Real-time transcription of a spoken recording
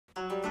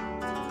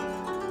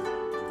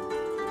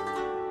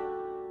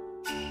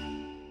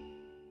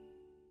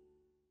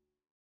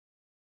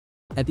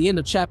At the end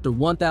of chapter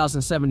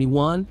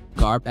 1071,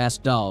 Garp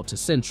asked Doll to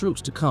send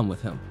troops to come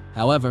with him.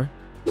 However,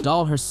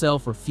 Doll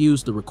herself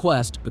refused the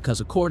request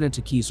because according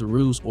to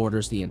Kizaru's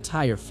orders, the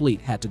entire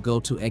fleet had to go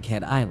to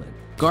Egghead Island.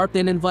 Garp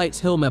then invites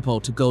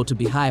Helmeppo to go to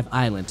Beehive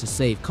Island to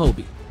save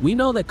Koby. We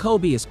know that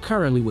Koby is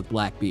currently with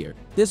Blackbeard.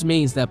 This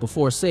means that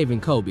before saving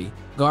Koby,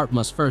 Garp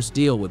must first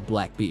deal with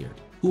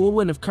Blackbeard. Who will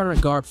win if current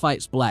Garp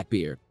fights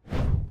Blackbeard?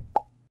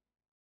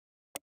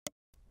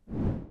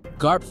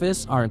 Garp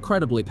fists are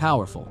incredibly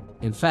powerful.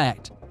 In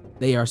fact,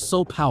 they are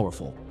so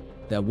powerful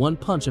that one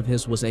punch of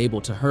his was able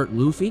to hurt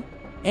Luffy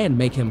and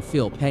make him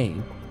feel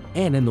pain.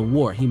 And in the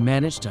war, he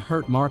managed to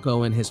hurt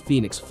Marco in his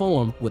Phoenix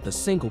form with a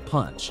single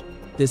punch.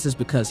 This is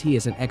because he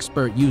is an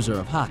expert user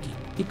of Haki.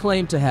 He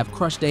claimed to have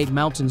crushed 8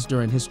 mountains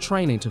during his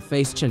training to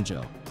face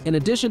𝐋𝐢𝐜𝐿. In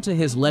addition to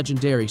his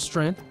legendary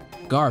strength,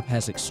 Garp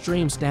has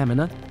extreme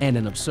stamina and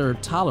an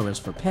absurd tolerance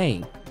for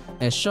pain,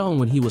 as shown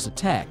when he was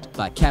attacked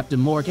by Captain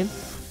Morgan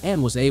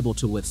and was able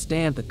to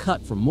withstand the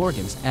cut from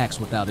Morgan's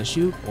axe without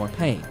issue or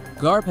pain.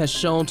 Garp has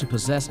shown to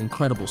possess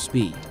incredible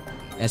speed,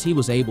 as he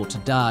was able to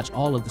dodge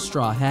all of the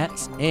Straw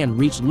Hats and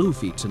reach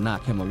Luffy to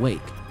knock him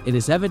awake. It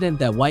is evident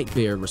that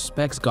Whitebeard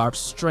respects Garp's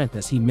strength,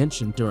 as he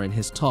mentioned during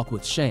his talk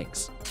with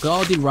Shanks.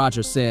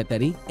 𝐻𝐢𝐜𝐴 said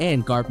that he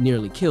and Garp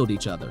nearly killed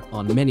each other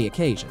on many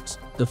occasions.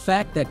 The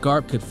fact that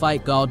Garp could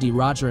fight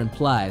𝐻𝐢𝐜𝐴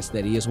implies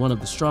that he is one of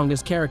the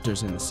strongest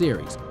characters in the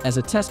series. As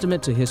a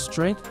testament to his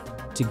strength,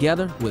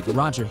 together with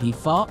Roger he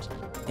fought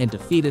and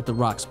defeated the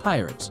Rocks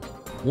Pirates,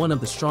 one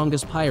of the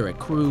strongest pirate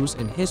crews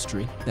in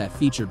history that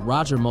featured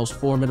Roger's most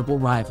formidable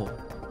rival,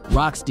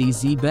 Rocks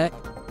DZ-Beck,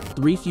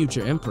 3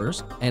 future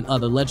emperors, and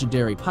other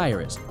legendary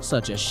pirates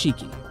such as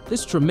Shiki.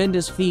 This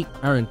tremendous feat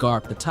earned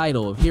Garp the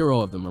title of Hero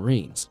of the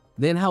Marines.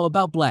 Then how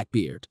about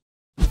Blackbeard?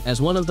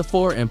 As one of the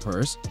 4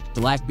 emperors,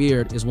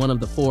 Blackbeard is one of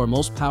the 4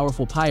 most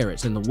powerful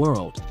pirates in the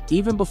world.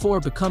 Even before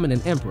becoming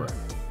an emperor,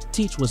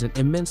 𝐻𝐢𝐜𝐿 was an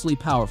immensely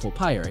powerful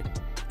pirate,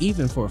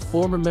 even for a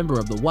former member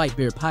of the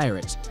Whitebeard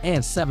Pirates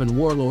and 7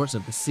 warlords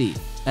of the sea.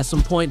 At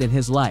some point in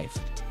his life,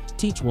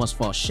 𝐻𝐻𝐿 once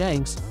fought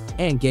Shanks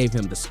and gave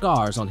him the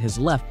scars on his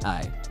left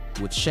eye,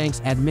 with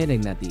Shanks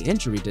admitting that the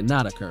injury did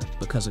not occur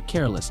because of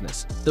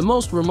carelessness. The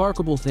most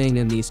remarkable thing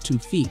in these 2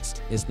 feats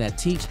is that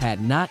𝐻𝐻𝐿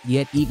had not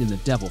yet eaten the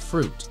devil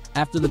fruit.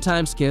 After the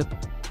time skip,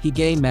 he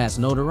gained mass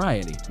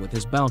notoriety, with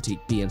his bounty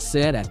being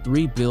set at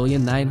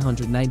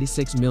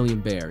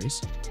 3,996,000,000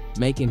 berries,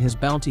 making his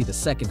bounty the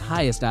 2nd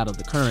highest out of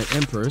the current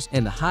emperors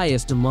and the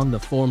highest among the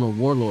former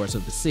warlords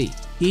of the sea.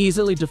 He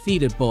easily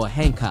defeated Boa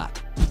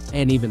Hancock,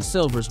 and even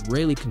Silvers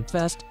really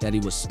confessed that he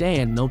would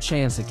stand no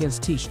chance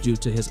against 𝐻𝐻𝐿 due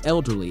to his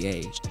elderly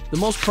age. The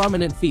most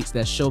prominent feats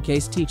that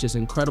showcased 𝐻𝐻𝐿's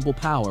incredible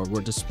power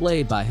were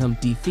displayed by him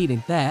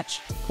defeating 𝐻𝐻,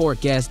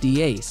 Port Gas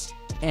Ace,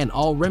 and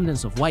all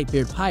remnants of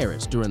Whitebeard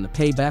pirates during the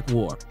Payback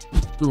War.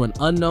 Through an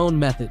unknown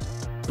method,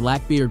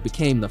 Blackbeard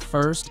became the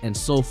first and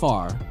so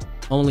far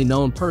only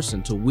known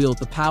person to wield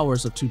the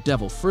powers of 2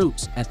 devil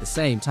fruits at the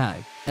same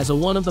time. As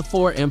one of the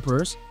 4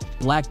 emperors,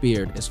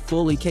 Blackbeard is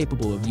fully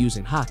capable of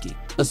using Haki.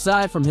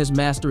 Aside from his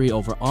mastery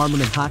over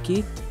armament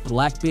Haki,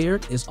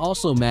 Blackbeard is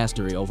also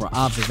mastery over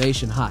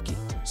observation Haki.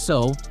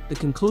 So, the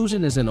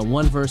conclusion is in a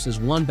 1 versus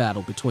 1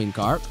 battle between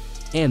Garp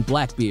and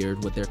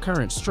Blackbeard with their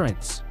current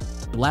strengths.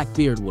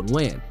 Blackbeard would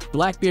win.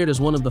 Blackbeard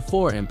is one of the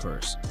 4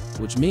 emperors,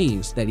 which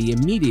means that he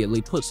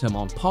immediately puts him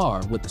on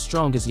par with the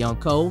strongest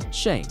Yonko,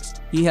 Shanks.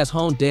 He has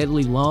honed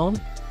deadly long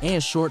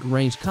and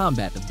short-range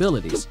combat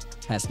abilities,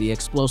 has the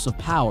explosive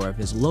power of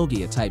his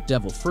Logia-type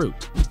devil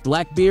fruit.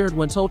 Blackbeard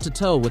went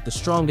toe-to-toe with the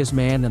strongest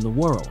man in the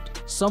world,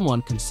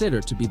 someone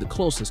considered to be the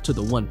closest to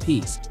the One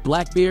Piece.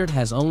 Blackbeard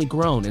has only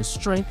grown in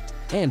strength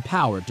and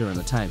power during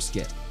the time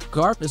skip.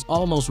 Garp is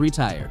almost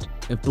retired.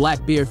 If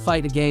Blackbeard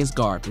fight against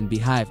Garp in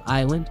Beehive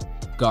Island,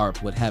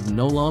 Garp would have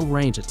no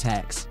long-range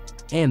attacks,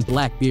 and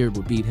Blackbeard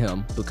would beat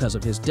him because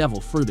of his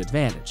devil fruit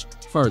advantage.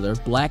 Further,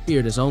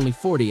 Blackbeard is only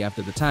 40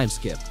 after the time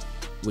skip,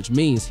 which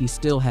means he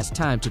still has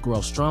time to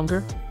grow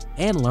stronger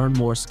and learn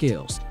more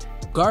skills.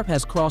 Garp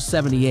has crossed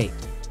 78,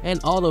 and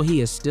although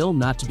he is still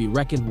not to be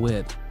reckoned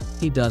with,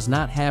 he does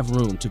not have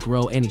room to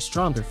grow any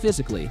stronger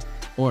physically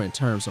or in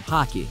terms of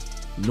Haki,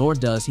 nor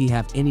does he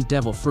have any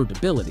devil fruit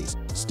abilities.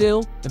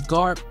 Still, if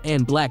Garp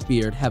and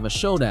Blackbeard have a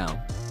showdown,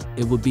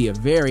 it would be a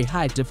very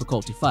high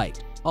difficulty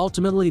fight.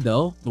 Ultimately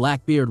though,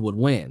 Blackbeard would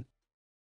win.